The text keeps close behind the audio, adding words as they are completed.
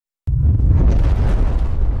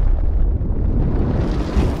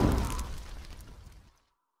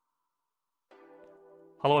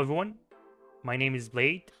Hello everyone, my name is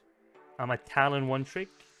Blade. I'm a Talon one trick.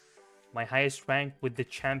 My highest rank with the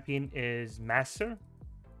champion is Master.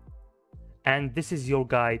 And this is your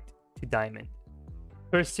guide to Diamond.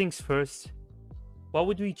 First things first, why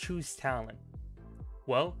would we choose Talon?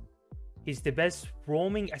 Well, he's the best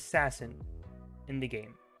roaming assassin in the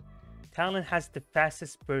game. Talon has the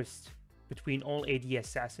fastest burst between all AD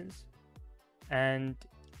assassins, and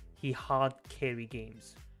he hard carry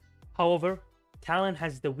games. However, Talon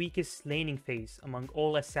has the weakest laning phase among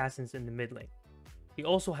all assassins in the mid lane. He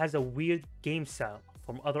also has a weird game style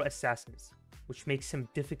from other assassins, which makes him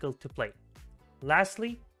difficult to play.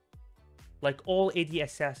 Lastly, like all AD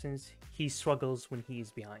assassins, he struggles when he is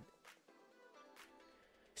behind.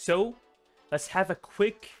 So, let's have a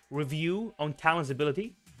quick review on Talon's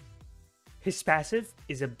ability. His passive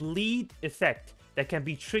is a bleed effect that can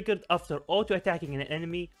be triggered after auto-attacking an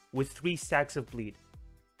enemy with 3 stacks of bleed.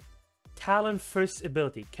 Talon's first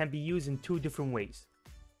ability can be used in 2 different ways.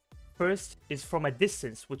 First is from a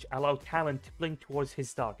distance, which allows Talon to blink towards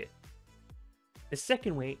his target. The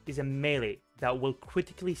second way is a melee that will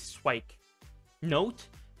critically strike. Note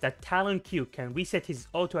that Talon Q can reset his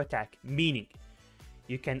auto attack, meaning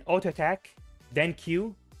you can auto attack, then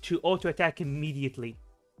Q to auto attack immediately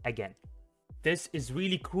again. This is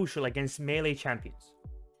really crucial against melee champions.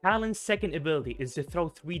 Talon's second ability is to throw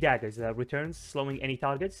 3 daggers that returns, slowing any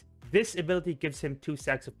targets. This ability gives him 2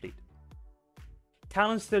 stacks of bleed.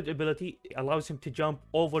 Talon's third ability allows him to jump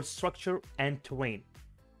over structure and terrain.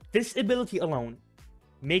 This ability alone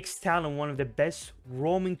makes Talon one of the best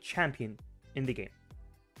roaming champion in the game.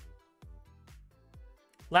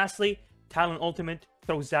 Lastly, Talon ultimate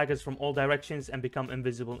throws daggers from all directions and become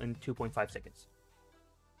invisible in 2.5 seconds.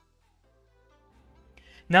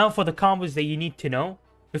 Now for the combos that you need to know.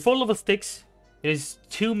 Before level 6, there's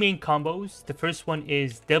 2 main combos. The first one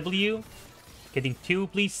is W, getting 2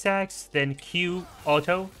 bleed stacks, then Q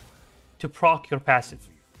auto to proc your passive.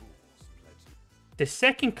 The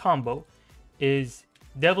second combo is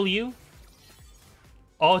W,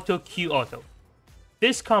 auto Q auto.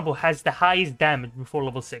 This combo has the highest damage before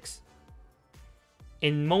level 6.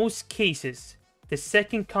 In most cases, the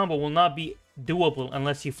second combo will not be doable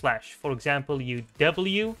unless you flash. For example, you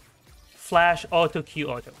W, flash, auto, Q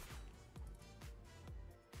auto.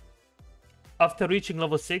 After reaching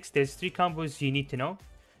level 6, there's 3 combos you need to know.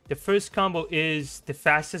 The first combo is the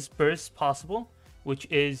fastest burst possible, which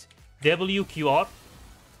is WQR.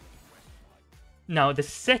 Now, the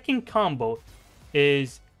second combo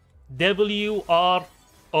is WR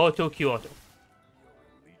auto Q auto.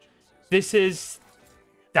 This is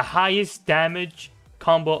the highest damage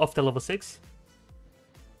combo of the level 6.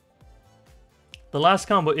 The last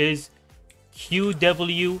combo is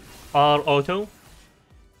QWR auto.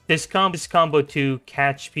 This combo to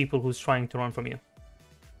catch people who's trying to run from you.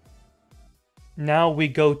 Now we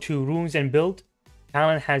go to runes and build.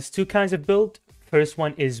 Talon has 2 kinds of build. First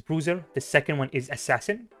one is Bruiser. The second one is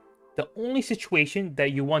Assassin. The only situation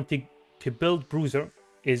that you want to build Bruiser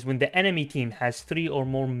is when the enemy team has 3 or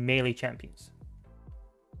more melee champions.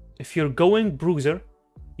 If you're going Bruiser,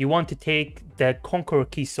 you want to take the Conqueror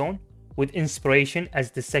Keystone with Inspiration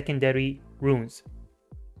as the secondary runes.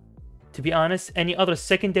 To be honest, any other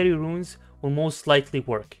secondary runes will most likely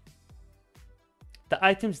work. The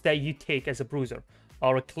items that you take as a Bruiser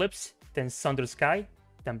are Eclipse, then Sunder Sky,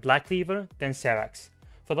 then Black Cleaver, then Serax.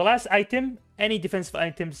 For the last item, any defensive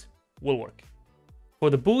items will work. For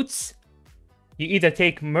the boots, you either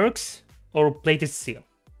take Mercs or Plated Steel.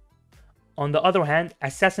 On the other hand,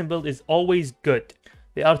 Assassin build is always good.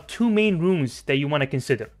 There are 2 main runes that you want to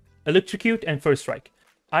consider: Electrocute and First Strike.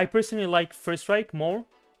 I personally like First Strike more,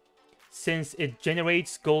 since it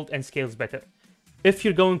generates gold and scales better. If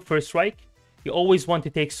you're going First Strike, you always want to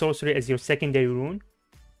take Sorcery as your secondary rune.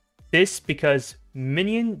 This because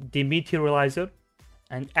Minion Dematerializer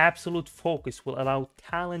and Absolute Focus will allow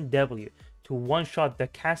Talon W to one-shot the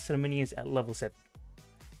caster minions at level 7.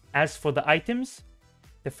 As for the items,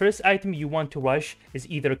 the first item you want to rush is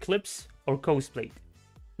either Eclipse or Ghostblade.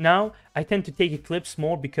 Now, I tend to take Eclipse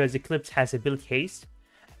more because Eclipse has ability haste.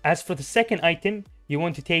 As for the second item, you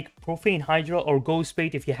want to take Profane Hydra or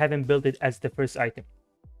Ghostblade if you haven't built it as the first item.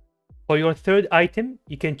 For your third item,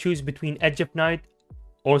 you can choose between Edge of Night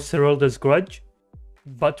or Serylda's Grudge.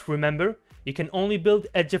 But remember, you can only build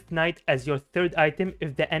Edge of Night as your third item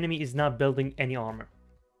if the enemy is not building any armor.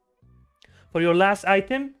 For your last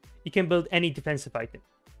item, you can build any defensive item.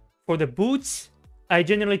 For the boots, I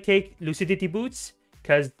generally take Lucidity boots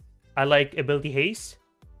because I like ability haste.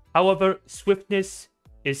 However, Swiftness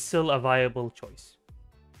is still a viable choice.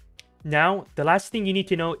 Now, the last thing you need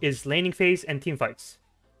to know is laning phase and team fights.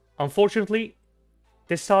 Unfortunately,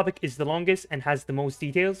 This topic is the longest and has the most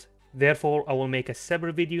details, therefore I will make a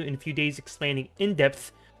separate video in a few days explaining in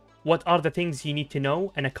depth what are the things you need to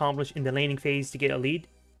know and accomplish in the laning phase to get a lead.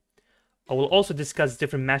 I will also discuss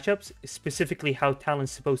different matchups, specifically how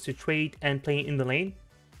Talon's supposed to trade and play in the lane.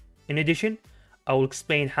 In addition, I will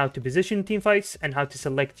explain how to position teamfights and how to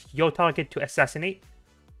select your target to assassinate.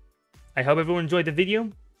 I hope everyone enjoyed the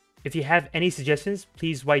video. If you have any suggestions,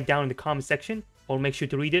 please write down in the comment section. I'll make sure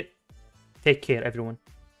to read it. Take care, everyone.